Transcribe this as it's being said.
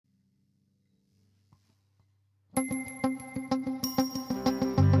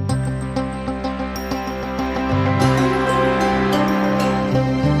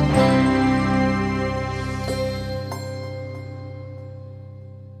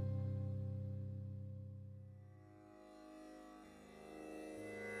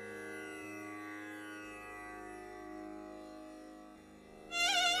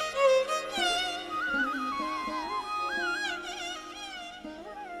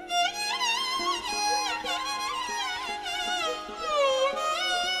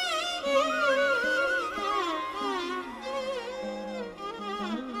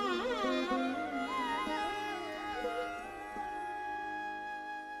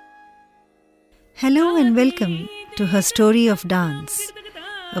Hello and welcome to Her Story of Dance,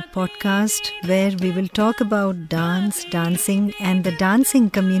 a podcast where we will talk about dance, dancing and the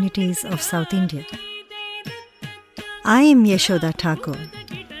dancing communities of South India. I am Yashoda Thakur,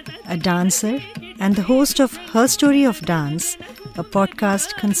 a dancer and the host of Her Story of Dance, a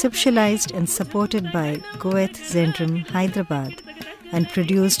podcast conceptualized and supported by Goeth Zentrum, Hyderabad and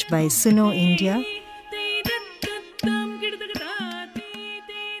produced by Suno India.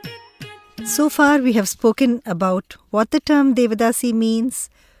 So far, we have spoken about what the term Devadasi means,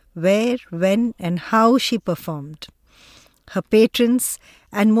 where, when, and how she performed, her patrons,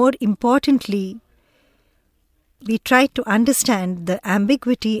 and more importantly, we tried to understand the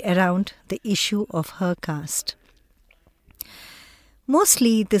ambiguity around the issue of her caste.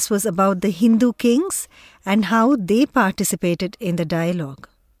 Mostly, this was about the Hindu kings and how they participated in the dialogue.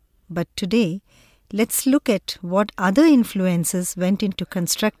 But today, let's look at what other influences went into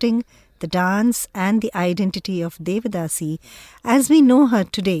constructing the dance and the identity of Devadasi as we know her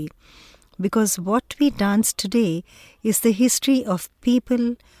today, because what we dance today is the history of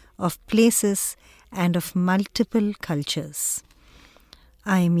people, of places, and of multiple cultures.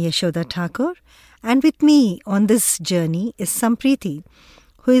 I am Yashoda Thakur, and with me on this journey is Sampriti,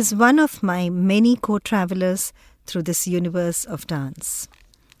 who is one of my many co-travelers through this universe of dance.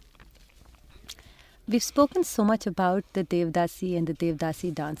 We've spoken so much about the Devadasi and the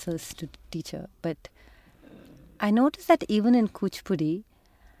Devadasi dancers to teacher, but I noticed that even in Kuchipudi,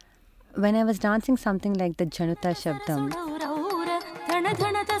 when I was dancing something like the Januta Shabdam,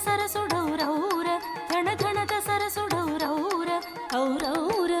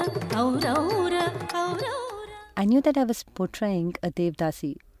 I knew that I was portraying a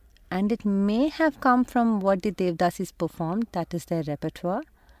Devadasi, and it may have come from what the Devadasis performed, that is their repertoire,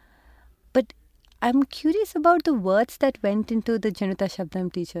 but I'm curious about the words that went into the Januta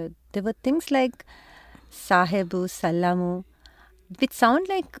Shabdam teacher. There were things like Sahebu, Sallamu, which sound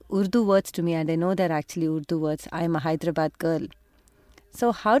like Urdu words to me, and I know they're actually Urdu words. I'm a Hyderabad girl.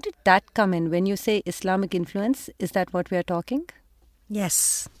 So how did that come in? When you say Islamic influence, is that what we are talking?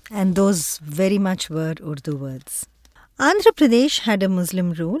 Yes, and those very much were Urdu words. Andhra Pradesh had a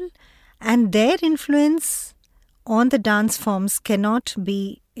Muslim rule, and their influence on the dance forms cannot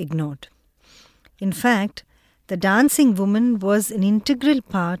be ignored. In fact, the dancing woman was an integral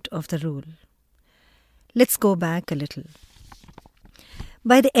part of the rule. Let's go back a little.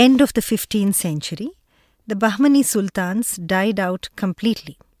 By the end of the 15th century, the Bahmani sultans died out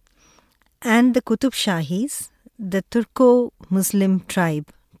completely, and the Qutub Shahis, the Turco-Muslim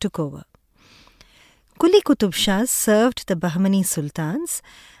tribe, took over. Quli Qutub Shahs served the Bahmani sultans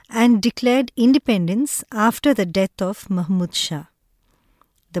and declared independence after the death of Mahmud Shah,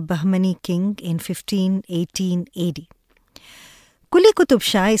 the Bahmani king, in 1518 AD. Quli Qutub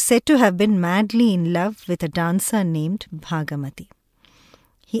Shah is said to have been madly in love with a dancer named Bhagamati.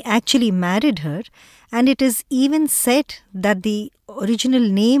 He actually married her, and it is even said that the original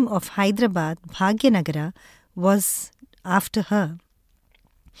name of Hyderabad, Bhagyanagara, was after her.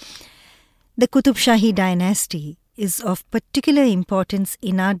 The Qutub Shahi dynasty is of particular importance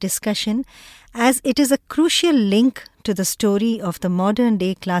in our discussion as it is a crucial link to the story of the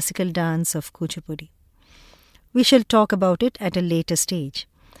modern-day classical dance of Kuchipudi. We shall talk about it at a later stage.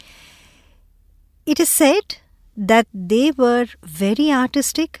 It is said that they were very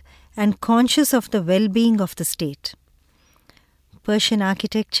artistic and conscious of the well-being of the state. Persian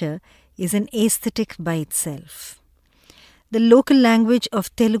architecture is an aesthetic by itself. The local language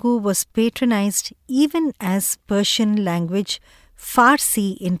of Telugu was patronized even as Persian language,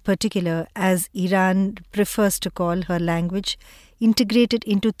 Farsi in particular, as Iran prefers to call her language, integrated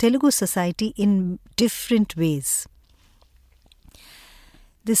into Telugu society in different ways.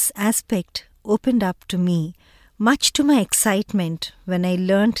 This aspect opened up to me, much to my excitement, when I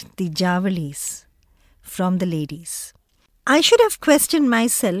learnt the Javalis from the ladies. I should have questioned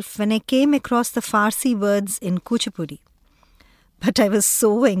myself when I came across the Farsi words in Kuchipudi. But I was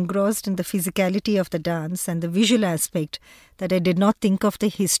so engrossed in the physicality of the dance and the visual aspect that I did not think of the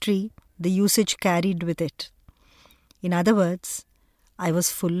history the usage carried with it. In other words, I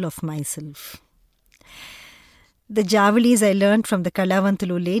was full of myself. The Javalis I learned from the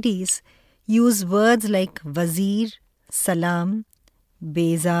Kalavantulu ladies use words like wazir, salam,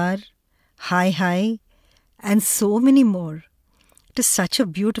 bezar, hi, and so many more. It is such a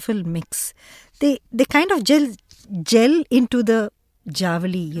beautiful mix. They kind of gel into the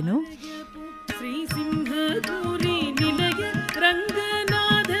Javali, you know.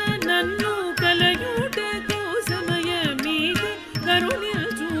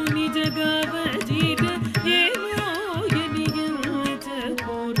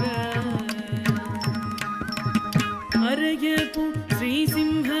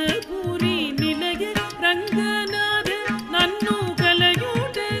 ಶ್ರೀಸಿಂಹಪುರಿ ನಿಲಯ ರಂಗನಾಥ ನನ್ನು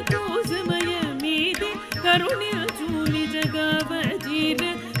ಕಲಯೋಟ ಕೋಸಮಯ ಮೀದೆ ಕರುಣ್ಯ ಚೂಲಿ ಜಗವ ಜೀರ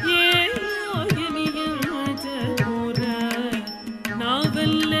ಏನಿಯ ಚೂರ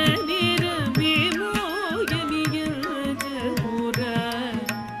ನಾವಲ್ಲ ನೇರ ಮೇಮೋಯನಿಯ ಚೂರ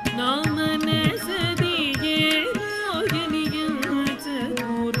ನಾಮನ ಸದಿಯೇ ಯೋಯನಿಯ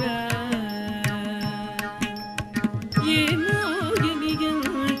ಚೂರ ಏಮೋಯನಿಯ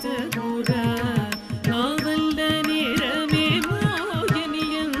ಚೂರ ನಾವಲ್ಲ ನೇರ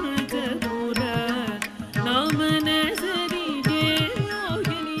ಮೇಮೋಯನಿಯ ಚೂರ ನಾಮನ ಸದಿಯೇ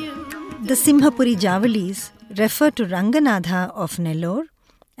ಯೋಯನಿಯ. The Simhapuri Javalis refer to Ranganatha of Nellore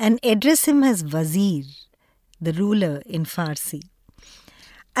and address him as Wazir, the ruler in Farsi.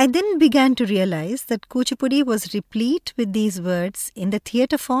 I then began to realize that Kuchipudi was replete with these words in the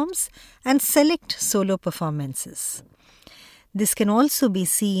theatre forms and select solo performances. This can also be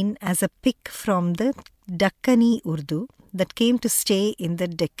seen as a pick from the Dakkani Urdu that came to stay in the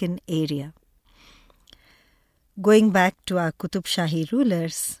Deccan area. Going back to our Qutub Shahi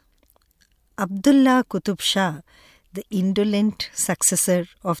rulers, Abdullah Qutub Shah, the indolent successor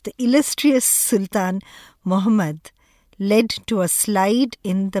of the illustrious Sultan Muhammad, led to a slide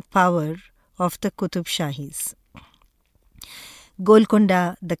in the power of the Qutub Shahis. Golconda,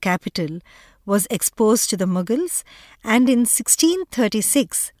 the capital, was exposed to the Mughals, and in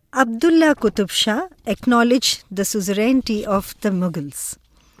 1636, Abdullah Qutub Shah acknowledged the suzerainty of the Mughals.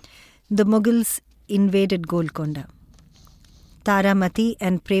 The Mughals invaded Golconda. Taramati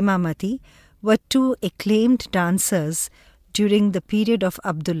and Premamati were two acclaimed dancers during the period of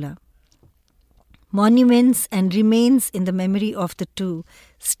Abdullah. Monuments and remains in the memory of the two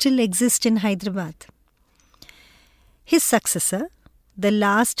still exist in Hyderabad. His successor, the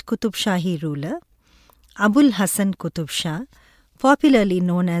last Qutub Shahi ruler, Abul Hasan Qutub Shah, popularly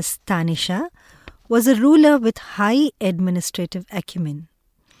known as Tanisha, was a ruler with high administrative acumen.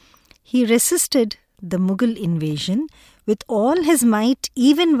 He resisted the Mughal invasion with all his might,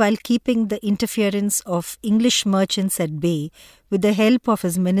 even while keeping the interference of English merchants at bay with the help of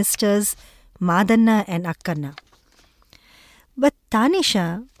his ministers Madanna and Akkanna. But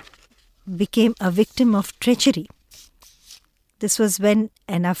Tanisha became a victim of treachery. This was when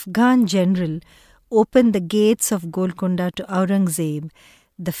an Afghan general opened the gates of Golconda to Aurangzeb,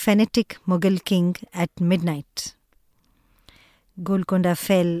 the fanatic Mughal king, at midnight. Golconda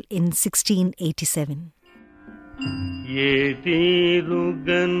fell in 1687. ఏ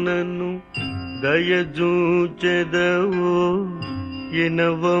తీరుగన్నను దయజూచెదవో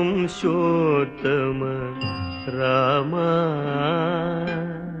ఎనవంశోత్తమ రామా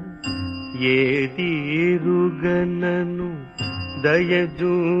ఏ తీరుగన్నను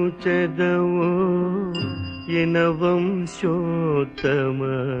దయజూచెదవో ఎనవంశోత్తమ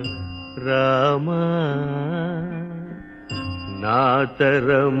రామా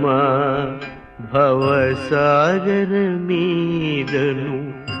నాతరమా ಭವಸಾಗರ ಮೀದನು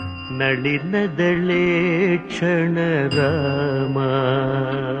ನಳಿನದಳೆ ಕ್ಷಣ ರಾಮ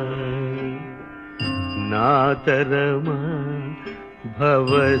ನಾತರಮ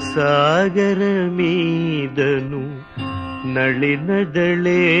ಭವಸಾಗರ ಮೀದನು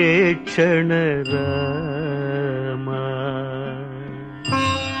ನಳಿನದಳೆ ಕ್ಷಣ Rama.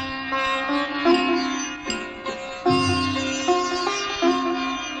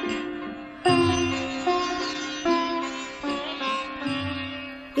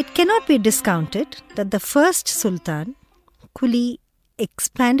 It cannot be discounted that the first Sultan, Kuli,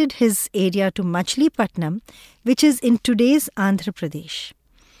 expanded his area to Machilipatnam, which is in today's Andhra Pradesh.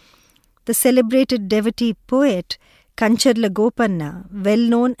 The celebrated devotee poet Kancharla Gopanna, well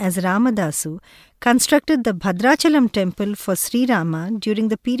known as Ramadasu, constructed the Bhadrachalam temple for Sri Rama during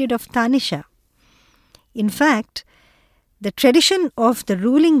the period of Tanisha. In fact, the tradition of the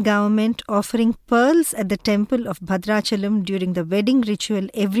ruling government offering pearls at the temple of Bhadrachalam during the wedding ritual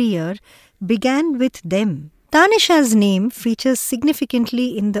every year began with them. Tanisha's name features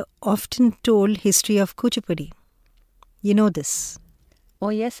significantly in the often told history of Kuchipudi. You know this? Oh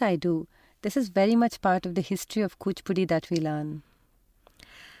yes, I do. This is very much part of the history of Kuchipudi that we learn.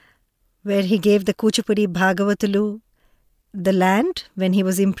 Where he gave the Kuchipudi Bhagavatulu the land when he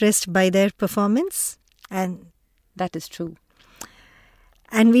was impressed by their performance, and that is true.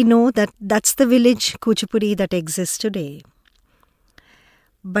 And we know that that's the village Kuchipudi that exists today.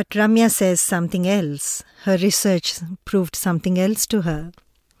 But Ramya says something else. Her research proved something else to her.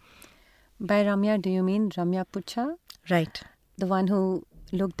 By Ramya, do you mean Ramya Pucha? Right. The one who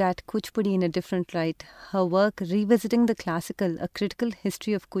looked at Kuchipudi in a different light. Her work, Revisiting the Classical, A Critical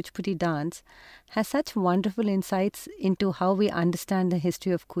History of Kuchipudi Dance, has such wonderful insights into how we understand the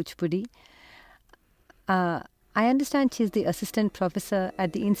history of Kuchipudi. I understand she's the assistant professor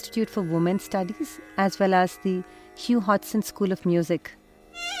at the Institute for Women's Studies as well as the Hugh Hodgson School of Music.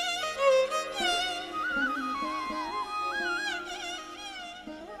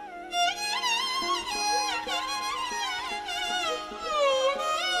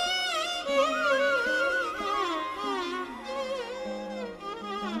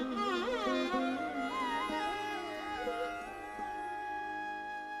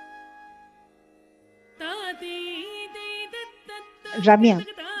 Ramya,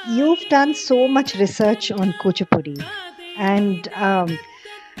 you've done so much research on Kuchipudi, and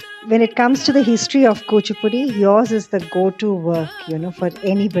when it comes to the history of Kuchipudi, yours is the go-to work, for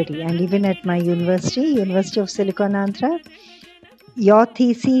anybody. And even at my university, University of Silicon Andhra, your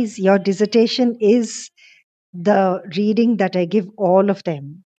thesis, your dissertation is the reading that I give all of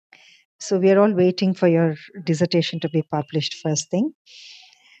them. So we are all waiting for your dissertation to be published first thing.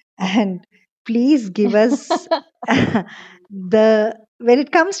 And please give us when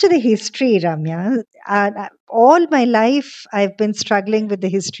it comes to the history, Ramya, all my life I've been struggling with the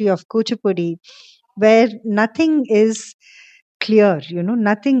history of Kuchipudi, where nothing is clear,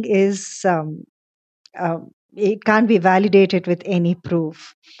 nothing is, it can't be validated with any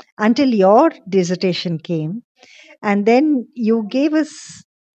proof until your dissertation came. And then you gave us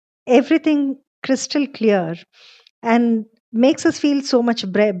everything crystal clear and makes us feel so much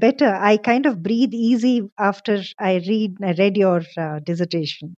better. I kind of breathe easy after I read your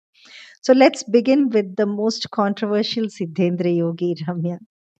dissertation. So let's begin with the most controversial Siddhendra Yogi, Ramya.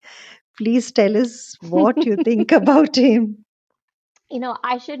 Please tell us what you think about him.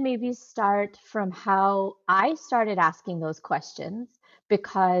 I should maybe start from how I started asking those questions,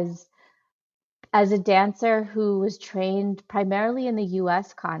 because as a dancer who was trained primarily in the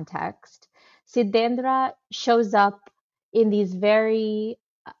US context, Siddhendra shows up in these he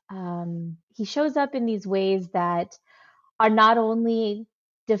shows up in these ways that are not only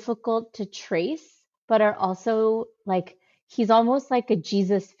difficult to trace, but are also like, he's almost like a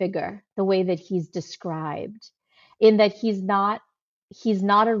Jesus figure, the way that he's described, in that he's not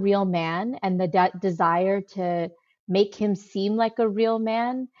a real man, and the desire to make him seem like a real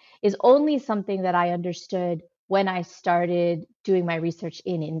man is only something that I understood when I started doing my research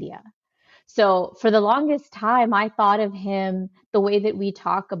in India. So for the longest time, I thought of him the way that we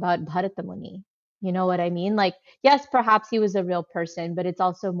talk about Bharata Muni. You know what I mean? Like, yes, perhaps he was a real person, but it's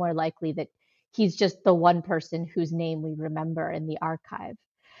also more likely that he's just the one person whose name we remember in the archive.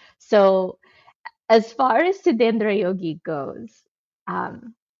 So as far as Siddhendra Yogi goes,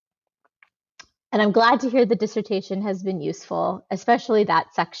 and I'm glad to hear the dissertation has been useful, especially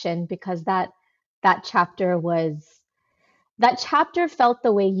that section, because that chapter felt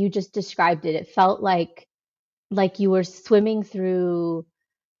the way you just described it. It felt like you were swimming through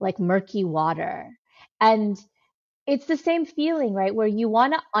like murky water. And it's the same feeling, right? Where you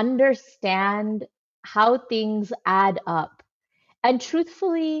want to understand how things add up. And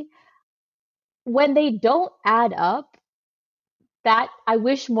truthfully, when they don't add up, that I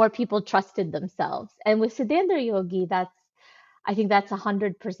wish more people trusted themselves. And with Siddhendra Yogi, I think that's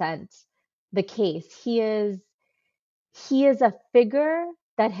 100% the case. He is a figure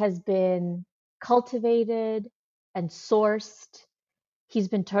that has been cultivated and sourced. He's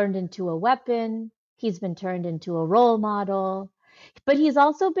been turned into a weapon. He's been turned into a role model. But he's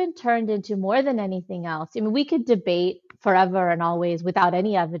also been turned into more than anything else. I mean, we could debate forever and always without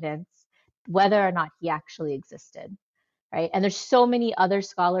any evidence whether or not he actually existed, right? And there's so many other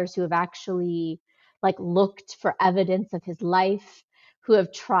scholars who have actually like looked for evidence of his life, who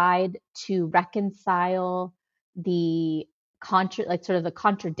have tried to reconcile the the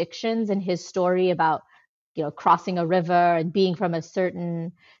contradictions in his story about crossing a river and being from a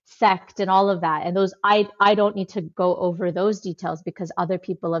certain sect and all of that. And those I don't need to go over those details because other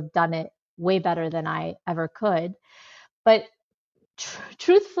people have done it way better than I ever could. But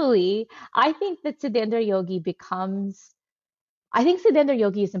truthfully, I think that Siddhendra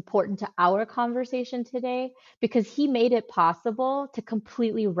Yogi is important to our conversation today because he made it possible to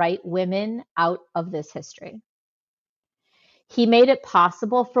completely write women out of this history. He made it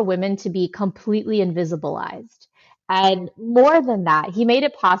possible for women to be completely invisibilized. And more than that, he made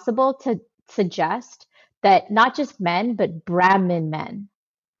it possible to suggest that not just men, but Brahmin men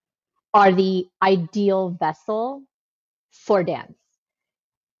are the ideal vessel for dance.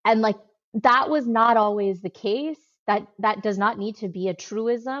 And like, that was not always the case. That does not need to be a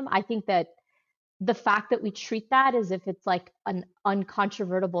truism. I think that the fact that we treat that as if it's like an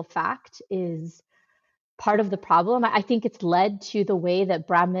uncontrovertible fact is part of the problem. I think it's led to the way that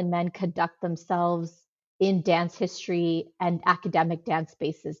Brahmin men conduct themselves in dance history and academic dance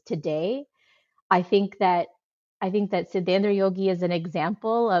spaces today. I think that Siddhendra Yogi is an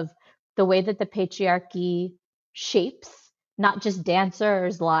example of the way that the patriarchy shapes not just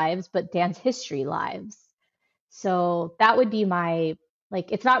dancers' lives, but dance history lives. So that would be my,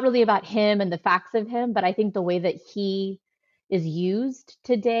 like, it's not really about him and the facts of him, but I think the way that he is used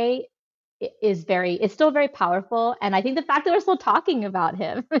today is still very powerful. And I think the fact that we're still talking about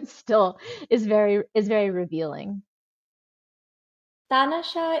him is very revealing.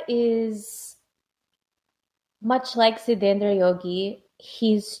 Tanasha is much like Siddhendra Yogi.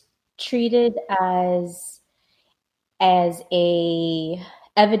 He's treated as a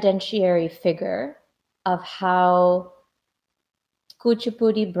evidentiary figure of how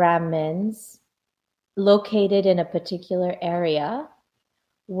Kuchipudi Brahmins located in a particular area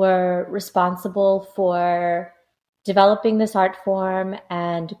were responsible for developing this art form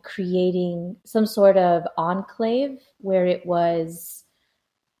and creating some sort of enclave where it was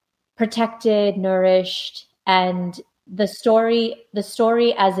protected, nourished, and the story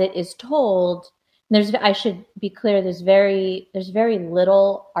as it is told, I should be clear, there's very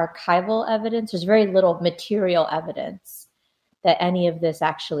little archival evidence, there's very little material evidence that any of this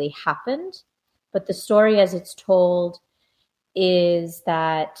actually happened. But the story as it's told is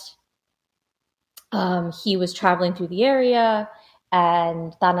that he was traveling through the area,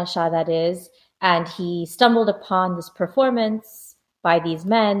 and Tanasha that is, and he stumbled upon this performance by these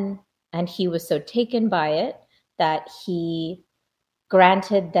men, and he was so taken by it that he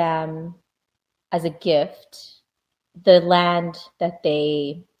granted them as a gift the land that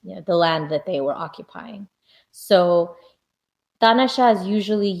they were occupying. So Tanasha is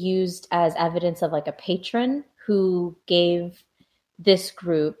usually used as evidence of like a patron who gave this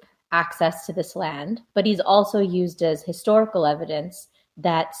group access to this land, but he's also used as historical evidence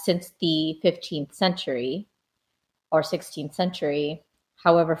that since the 15th century or 16th century,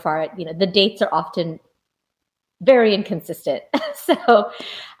 however far, the dates are often very inconsistent. So,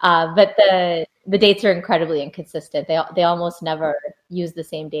 but the dates are incredibly inconsistent. They almost never use the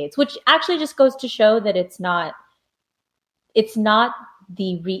same dates, which actually just goes to show that it's not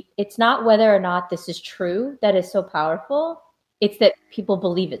whether or not this is true that is so powerful. It's that people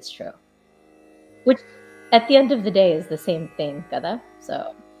believe it's true, which at the end of the day is the same thing, kada?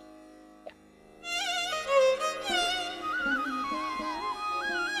 So.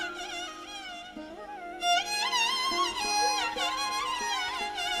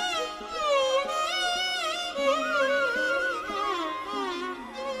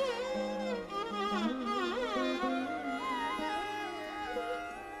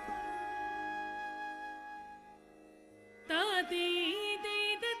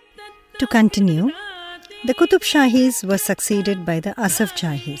 To continue, the Qutub Shahis were succeeded by the Asaf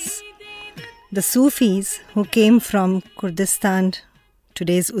Jahis. The Sufis who came from Kurdistan,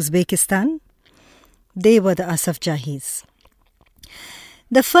 today's Uzbekistan, they were the Asaf Jahis.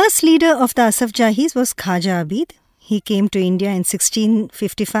 The first leader of the Asaf Jahis was Khaja Abid. He came to India in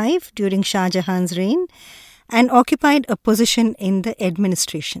 1655 during Shah Jahan's reign and occupied a position in the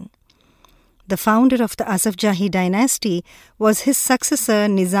administration. The founder of the Asaf Jahi dynasty was his successor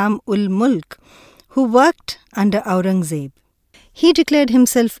Nizam-ul-Mulk, who worked under Aurangzeb. He declared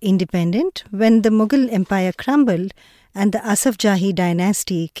himself independent when the Mughal Empire crumbled and the Asaf Jahi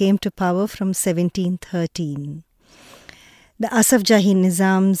dynasty came to power from 1713. The Asaf Jahi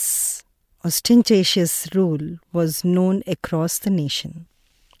Nizam's ostentatious rule was known across the nation.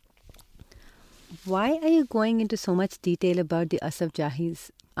 Why are you going into so much detail about the Asaf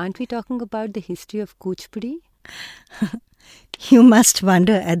Jahis? Aren't we talking about the history of Kuchipudi? You must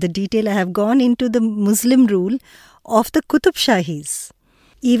wonder at the detail I have gone into the Muslim rule of the Qutub Shahis.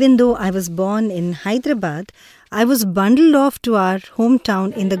 Even though I was born in Hyderabad, I was bundled off to our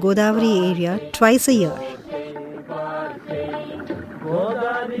hometown in the Godavari area twice a year.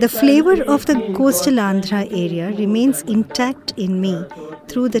 The flavor of the coastal Andhra area remains intact in me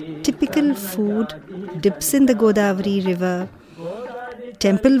through the typical food, dips in the Godavari river,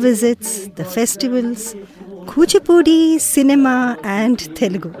 temple visits, the festivals, Kuchipudi, cinema and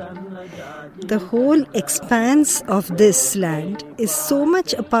Telugu. The whole expanse of this land is so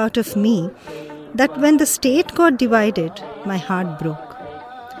much a part of me that when the state got divided, my heart broke.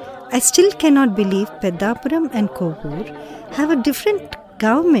 I still cannot believe Peddapuram and Kovur have a different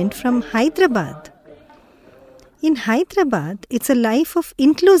government from Hyderabad. In Hyderabad, it's a life of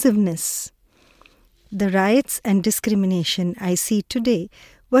inclusiveness. The riots and discrimination I see today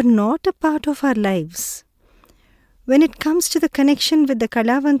were not a part of our lives. When it comes to the connection with the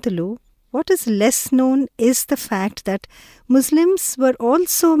Kalavanthulu, what is less known is the fact that Muslims were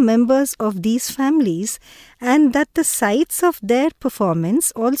also members of these families and that the sites of their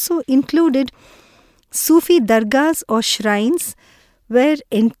performance also included Sufi dargahs or shrines where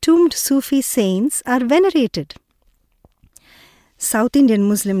entombed Sufi saints are venerated. South Indian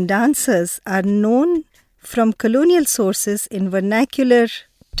Muslim dancers are known from colonial sources in vernacular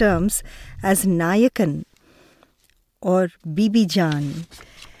terms as Nayakan or Bibi Jan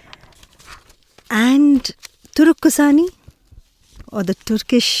and Turukkusani or the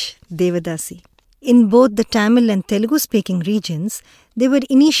Turkish Devadasi. In both the Tamil and Telugu speaking regions, they were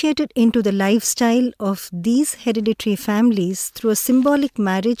initiated into the lifestyle of these hereditary families through a symbolic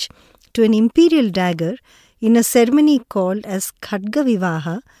marriage to an imperial dagger in a ceremony called as Khadga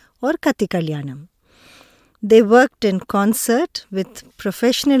Vivaha or Katti Kalyanam. They worked in concert with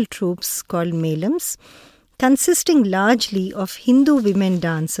professional troupes called Melams, consisting largely of Hindu women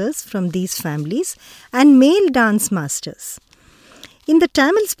dancers from these families and male dance masters. In the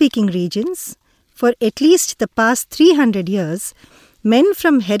Tamil-speaking regions, for at least the past 300 years, men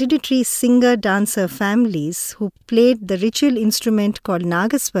from hereditary singer-dancer families who played the ritual instrument called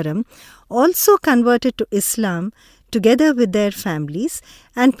Nagaswaram also converted to Islam together with their families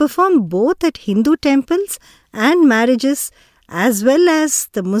and performed both at Hindu temples and marriages as well as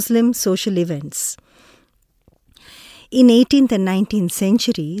the Muslim social events. In 18th and 19th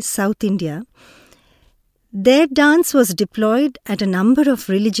century, South India, their dance was deployed at a number of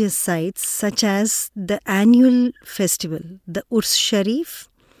religious sites such as the annual festival, the Urs Sharif,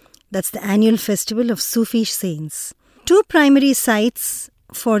 that's the annual festival of Sufi saints. Two primary sites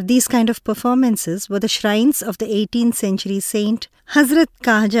for these kind of performances were the shrines of the 18th century saint Hazrat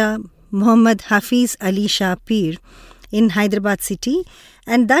Khaja Muhammad Hafiz Ali Shah Pir in Hyderabad city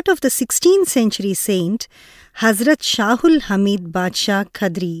and that of the 16th century saint Hazrat Shahul Hamid Badshah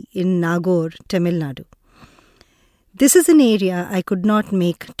Khadri in Nagaur, Tamil Nadu. This is an area I could not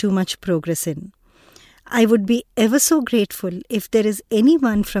make too much progress in. I would be ever so grateful if there is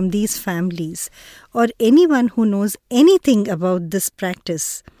anyone from these families or anyone who knows anything about this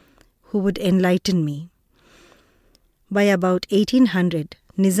practice who would enlighten me. By about 1800,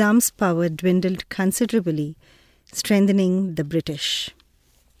 Nizam's power dwindled considerably, strengthening the British.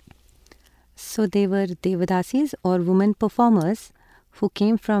 So they were Devadasis or women performers who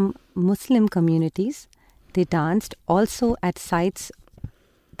came from Muslim communities. They danced also at sites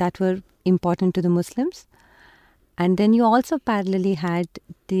that were important to the Muslims. And then you also parallelly had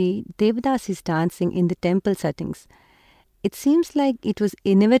the Devadasis dancing in the temple settings. It seems like it was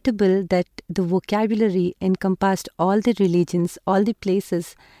inevitable that the vocabulary encompassed all the religions, all the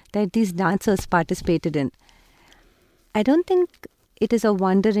places that these dancers participated in. I don't think it is a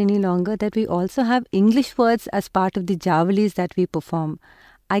wonder any longer that we also have English words as part of the javalis that we perform.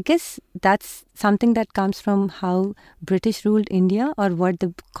 I guess that's something that comes from how British ruled India or what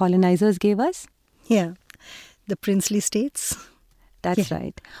the colonizers gave us. Yeah, the princely states. That's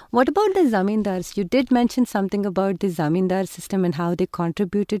right. What about the zamindars? You did mention something about the zamindar system and how they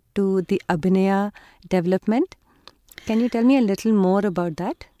contributed to the Abhinaya development. Can you tell me a little more about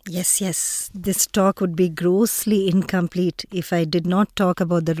that? Yes. This talk would be grossly incomplete if I did not talk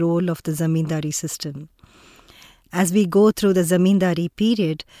about the role of the zamindari system. As we go through the zamindari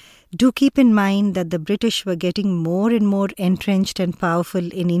period, do keep in mind that the British were getting more and more entrenched and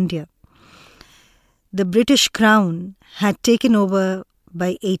powerful in India. The British Crown had taken over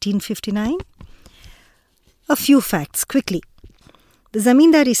by 1859. A few facts quickly. The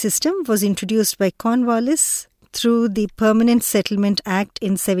zamindari system was introduced by Cornwallis through the Permanent Settlement Act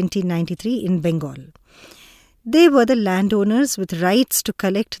in 1793 in Bengal. They were the landowners with rights to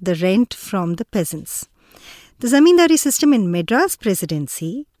collect the rent from the peasants. The zamindari system in Madras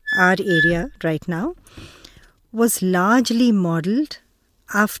Presidency, our area right now, was largely modelled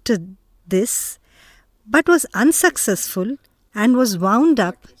after this but was unsuccessful and was wound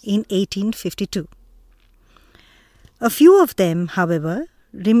up in 1852. A few of them, however,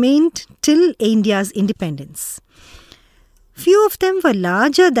 remained till India's independence. Few of them were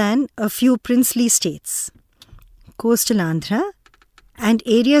larger than a few princely states. Coastal Andhra and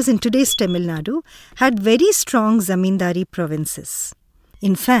areas in today's Tamil Nadu had very strong zamindari provinces.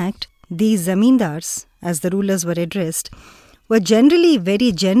 In fact, these zamindars, as the rulers were addressed, were generally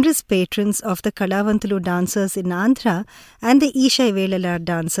very generous patrons of the Kalavanthulu dancers in Andhra and the Ishai Velalar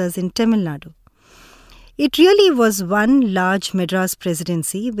dancers in Tamil Nadu. It really was one large Madras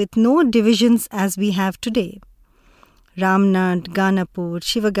presidency with no divisions as we have today. Ramnad, Ganapur,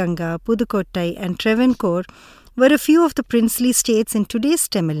 Shivaganga, Pudukottai and Travancore were a few of the princely states in today's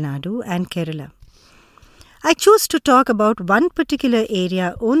Tamil Nadu and Kerala. I choose to talk about one particular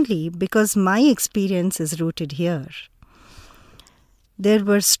area only because my experience is rooted here. There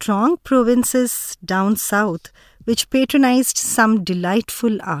were strong provinces down south which patronized some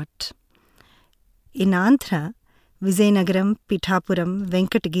delightful art. In Andhra, Vizianagaram, Pithapuram,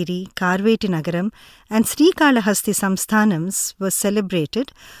 Venkatagiri, Karveti Nagaram and Srikalahasti Samsthanams were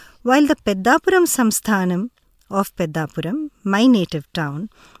celebrated, while the Peddapuram Samsthanam of Peddapuram, my native town,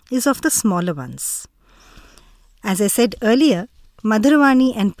 is of the smaller ones. As I said earlier,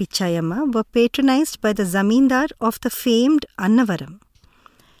 Madhuravani and Pichayamma were patronized by the Zamindar of the famed Annavaram.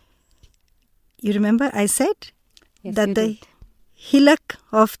 You remember I said that the hilak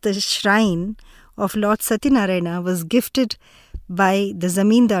of the shrine of Lord Satyanarayana was gifted by the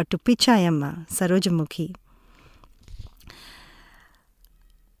Zamindar to Pichayamma, Sarojamukhi.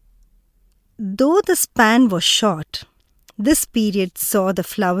 Though the span was short, this period saw the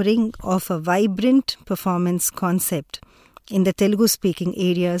flowering of a vibrant performance concept in the Telugu-speaking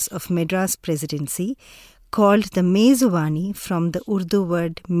areas of Madras Presidency called the Mezuvani from the Urdu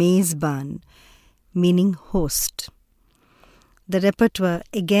word Mezban, meaning host. The repertoire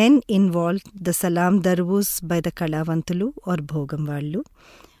again involved the Salam Darbus by the Kalavantulu or Bhogamvallu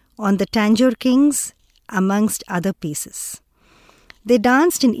on the Tanjore Kings, amongst other pieces. They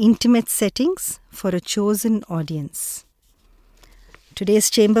danced in intimate settings for a chosen audience. Today's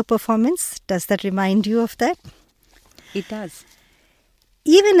chamber performance, does that remind you of that? It does.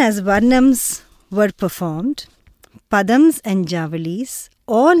 Even as Varnams were performed, Padams and Javalis,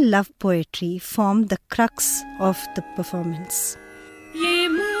 all love poetry, formed the crux of the performance.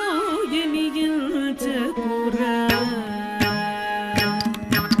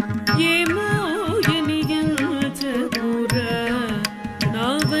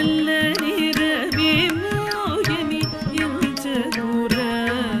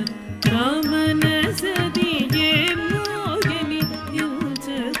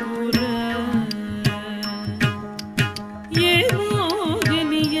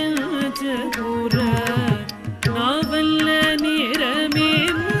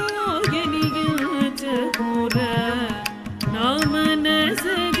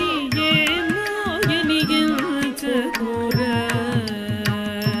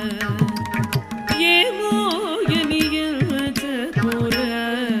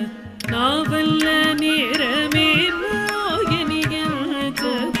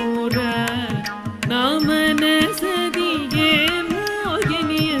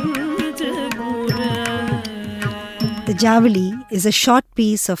 The Javali is a short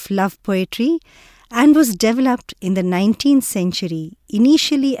piece of love poetry and was developed in the 19th century,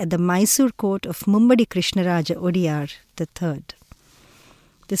 initially at the Mysore court of Mumbadi Krishnaraja Odiyar III.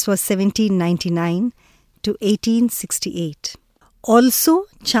 This was 1799 to 1868. Also,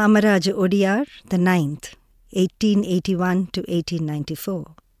 Chamaraja Odiyar IX, 1881 to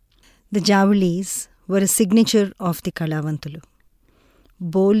 1894. The Javalis were a signature of the Kalavantulu.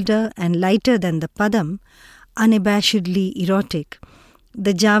 Bolder and lighter than the Padam, unabashedly erotic,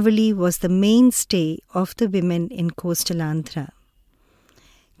 the Javali was the mainstay of the women in coastal Andhra.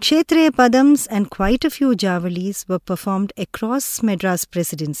 Kshetriya Padams and quite a few Javalis were performed across Madras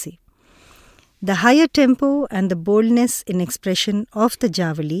Presidency. The higher tempo and the boldness in expression of the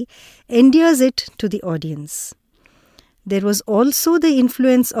Javali endears it to the audience. There was also the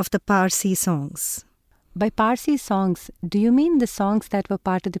influence of the Parsi songs. By Parsi songs, do you mean the songs that were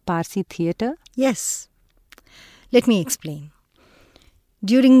part of the Parsi theatre? Yes. Let me explain.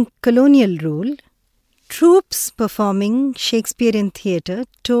 During colonial rule, troops performing Shakespearean theatre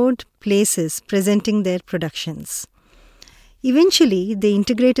toured places presenting their productions. Eventually, they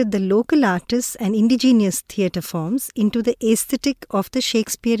integrated the local artists and indigenous theatre forms into the aesthetic of the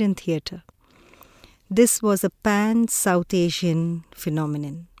Shakespearean theatre. This was a pan-South Asian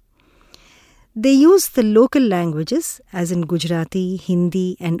phenomenon. They used the local languages, as in Gujarati,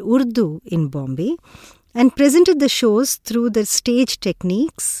 Hindi and Urdu in Bombay, and presented the shows through the stage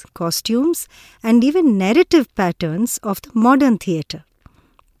techniques, costumes, and even narrative patterns of the modern theatre.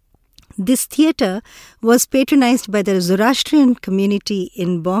 This theatre was patronized by the Zoroastrian community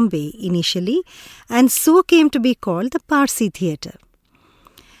in Bombay initially, and so came to be called the Parsi theatre.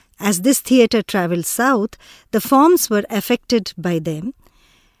 As this theatre travelled south, the forms were affected by them.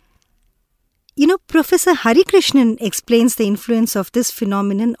 Professor Harikrishnan explains the influence of this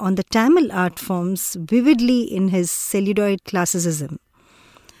phenomenon on the Tamil art forms vividly in his celluloid classicism.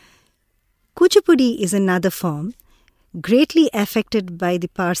 Kuchipudi is another form, greatly affected by the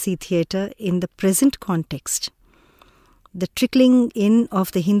Parsi theatre in the present context. The trickling in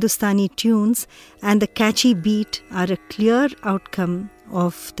of the Hindustani tunes and the catchy beat are a clear outcome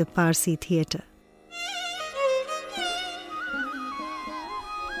of the Parsi theatre.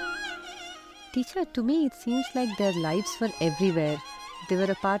 Teacher, to me it seems like their lives were everywhere. They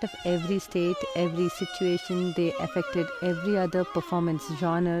were a part of every state, every situation. They affected every other performance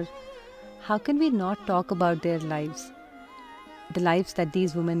genre. How can we not talk about their lives? The lives that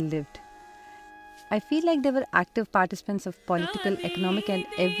these women lived. I feel like they were active participants of political, economic and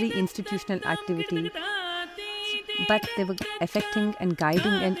every institutional activity. But they were affecting and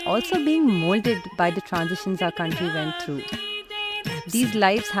guiding and also being molded by the transitions our country went through. These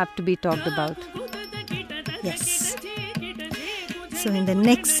lives have to be talked about. Yes. So in the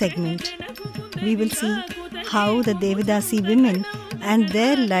next segment, we will see how the Devadasi women and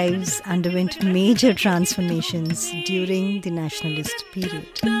their lives underwent major transformations during the nationalist period.